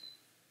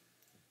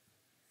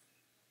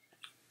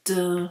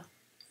the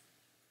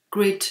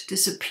grid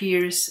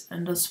disappears,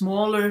 and the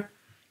smaller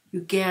you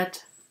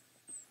get.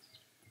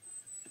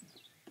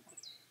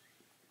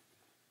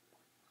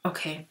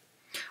 Okay.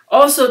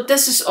 Also,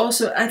 this is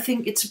also, I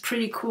think it's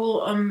pretty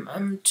cool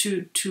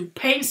to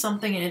paint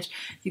something in it.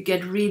 You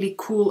get really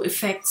cool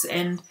effects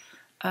and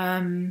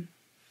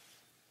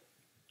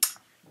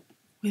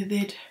with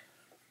it.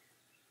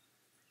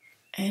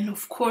 And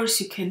of course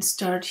you can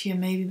start here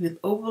maybe with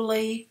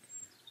overlay,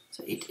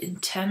 so it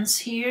intense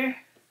here.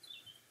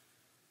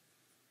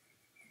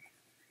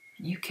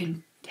 You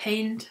can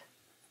paint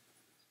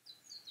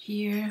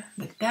here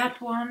with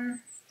that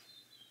one.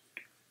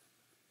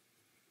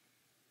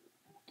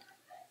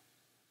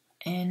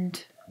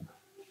 And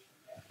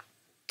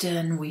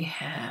then we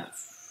have,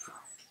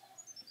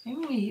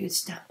 maybe we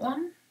use that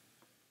one.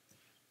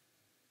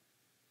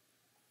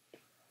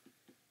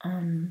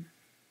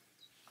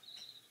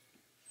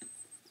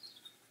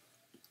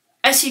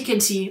 As you can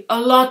see, a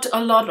lot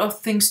of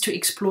things to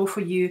explore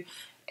for you.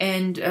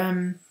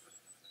 And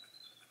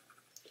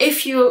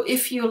if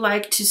you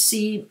like to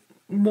see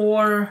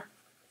more,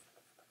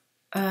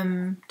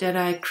 that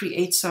I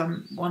create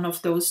one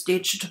of those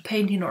digital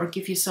painting or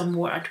give you some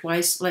more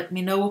advice, let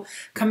me know.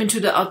 Come into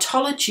the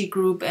Artology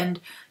group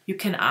and you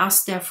can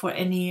ask there for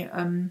any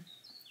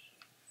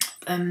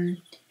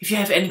if you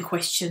have any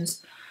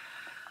questions.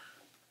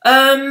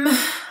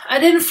 I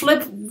didn't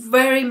flip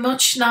very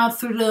much now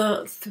through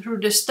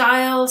the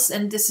styles,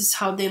 and this is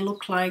how they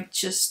look like,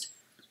 just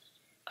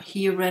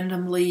here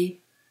randomly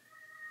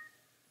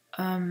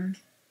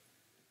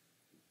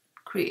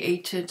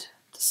created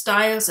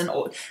styles,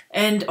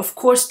 and of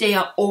course they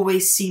are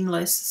always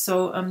seamless,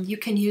 so you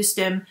can use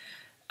them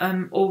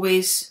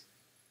always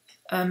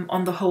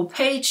on the whole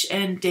page,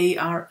 and they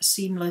are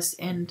seamless.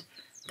 And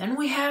then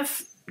we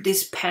have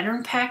this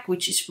pattern pack,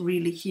 which is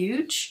really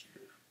huge.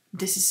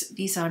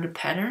 These are the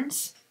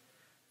patterns,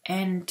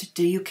 and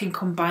you can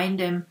combine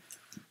them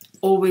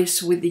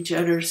always with each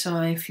other. So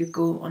if you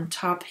go on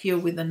top here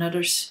with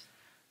another's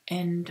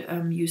and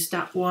use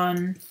that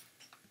one.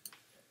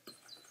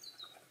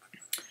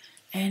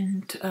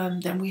 And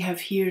then we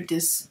have here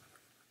this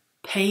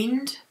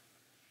paint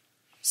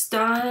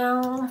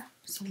style.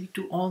 So we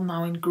do all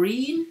now in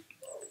green.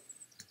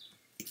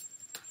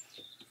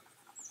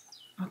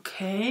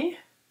 Okay.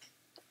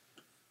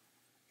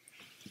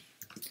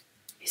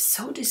 It's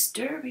so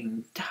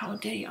disturbing how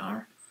they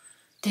are.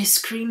 They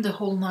scream the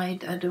whole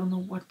night. I don't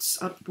know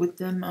what's up with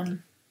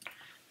them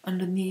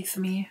underneath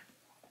me.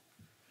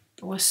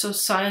 It was so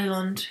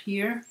silent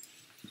here.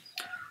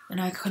 And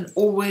I can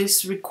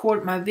always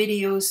record my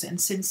videos, and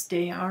since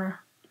they are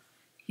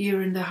here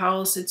in the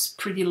house, it's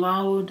pretty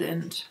loud,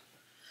 and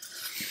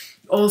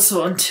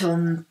also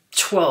until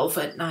 12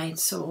 at night.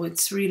 So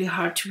it's really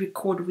hard to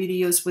record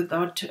videos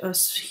without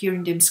us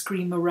hearing them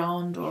scream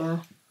around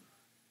or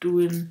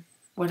doing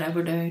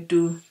whatever they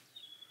do.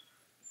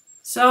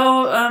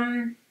 So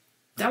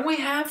then we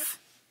have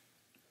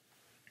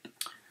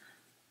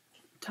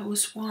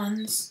those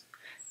ones.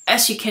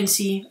 As you can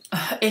see,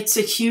 it's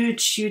a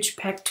huge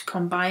pack to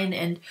combine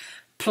and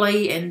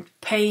play and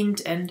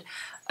paint. And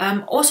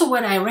also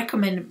what I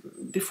recommend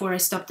before I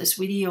stop this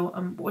video,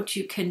 what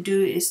you can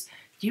do is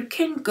you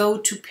can go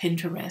to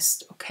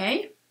Pinterest,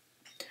 okay?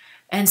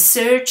 And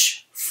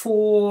search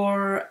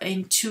for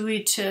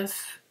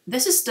intuitive.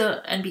 This is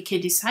the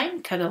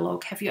NBK-Design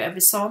catalog. Have you ever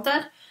saw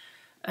that?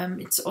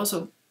 It's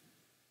also,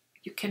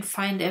 you can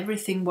find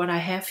everything what I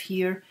have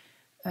here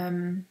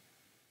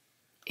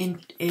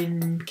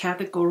in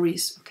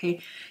categories, okay?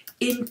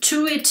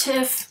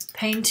 Intuitive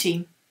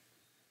painting,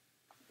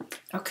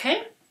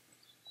 okay?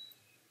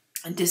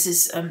 And this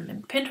is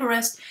in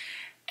Pinterest.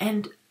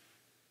 And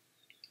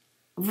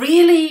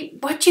really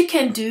what you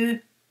can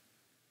do,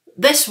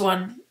 this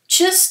one,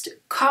 just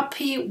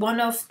copy one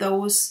of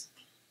those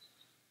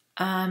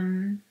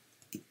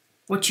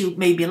what you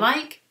maybe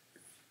like.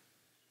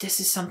 This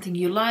is something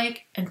you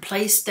like, and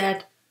place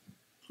that.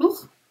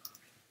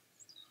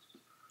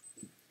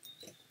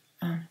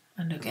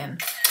 And again,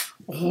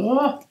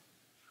 oh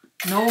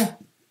no,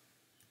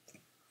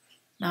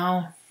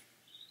 now,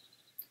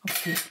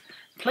 okay,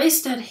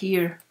 place that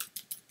here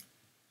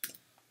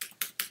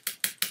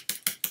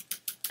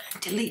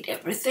and delete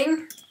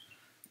everything,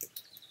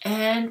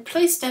 and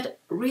place that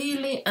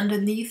really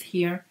underneath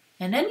here,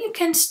 and then you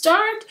can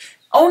start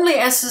only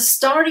as a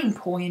starting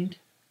point.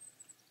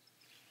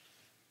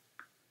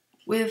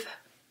 With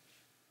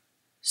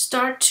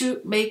start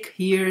to make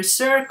here a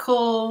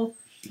circle,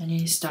 and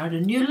you start a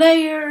new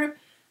layer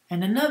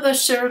and another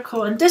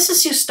circle, and this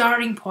is your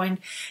starting point.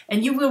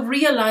 And you will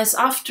realize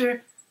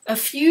after a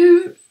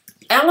few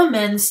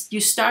elements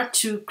you start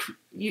to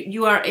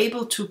you are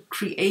able to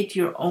create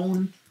your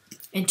own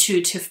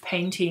intuitive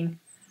painting.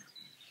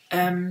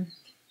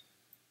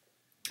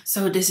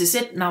 So this is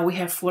it. Now we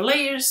have 4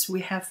 layers.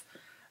 We have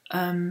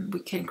we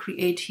can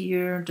create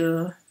here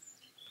the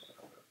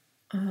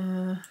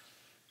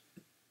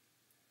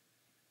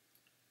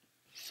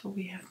so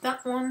we have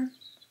that one.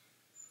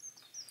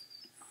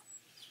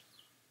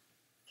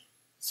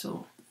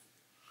 So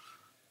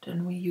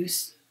then we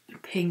use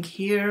pink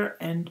here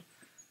and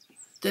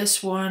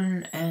this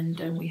one, and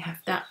then we have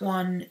that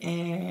one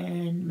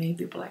and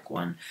maybe black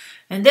one.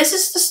 And this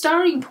is the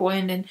starting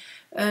point.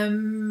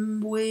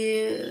 And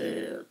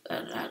with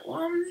that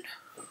one,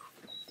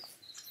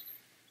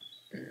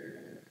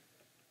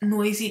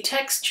 noisy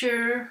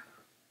texture,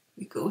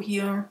 we go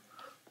here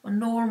on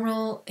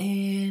normal,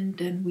 and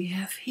then we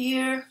have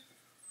here,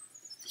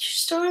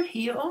 start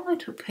here only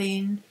to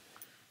paint,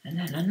 and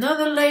then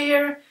another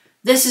layer.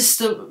 This is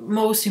the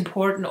most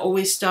important,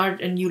 always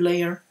start a new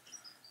layer.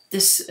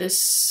 This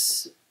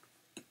is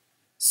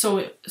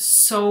so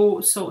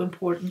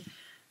important.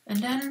 And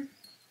then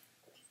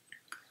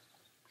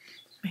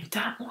make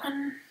that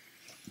one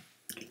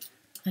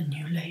a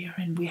new layer,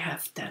 and we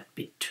have that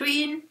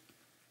between.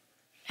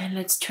 And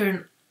let's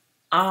turn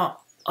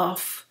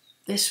off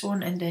this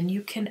one, and then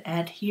you can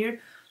add here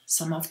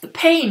some of the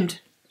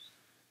paint.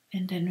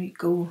 And then we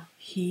go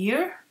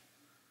here,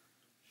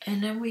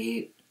 and then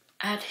we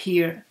add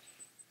here.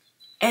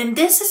 And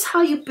this is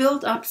how you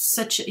build up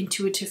such an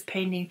intuitive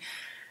painting.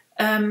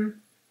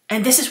 And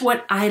this is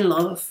what I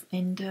love.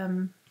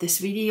 And this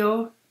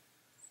video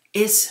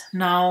is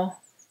now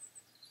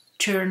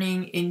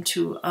turning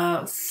into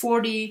a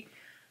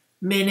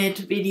 40-minute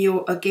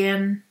video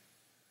again.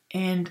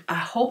 And I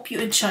hope you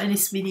enjoy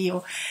this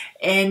video.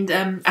 And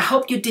I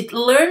hope you did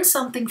learn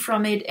something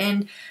from it.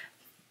 And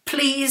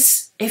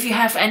please, if you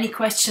have any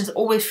questions,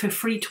 always feel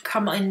free to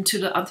come into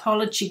the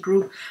anthology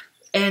group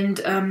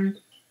and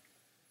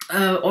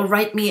or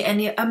write me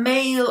a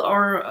mail,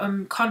 or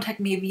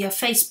contact me via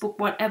Facebook,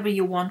 whatever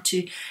you want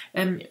to.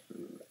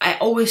 I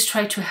always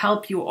try to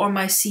help you, or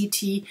my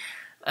CT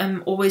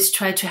always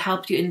try to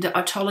help you in the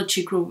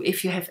anthology group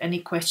if you have any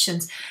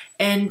questions.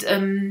 And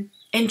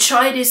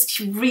enjoy this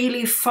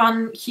really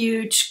fun,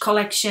 huge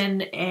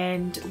collection,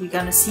 and we're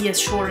gonna see us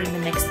sure in the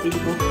next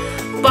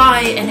video.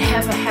 Bye, and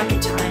have a happy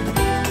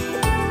time.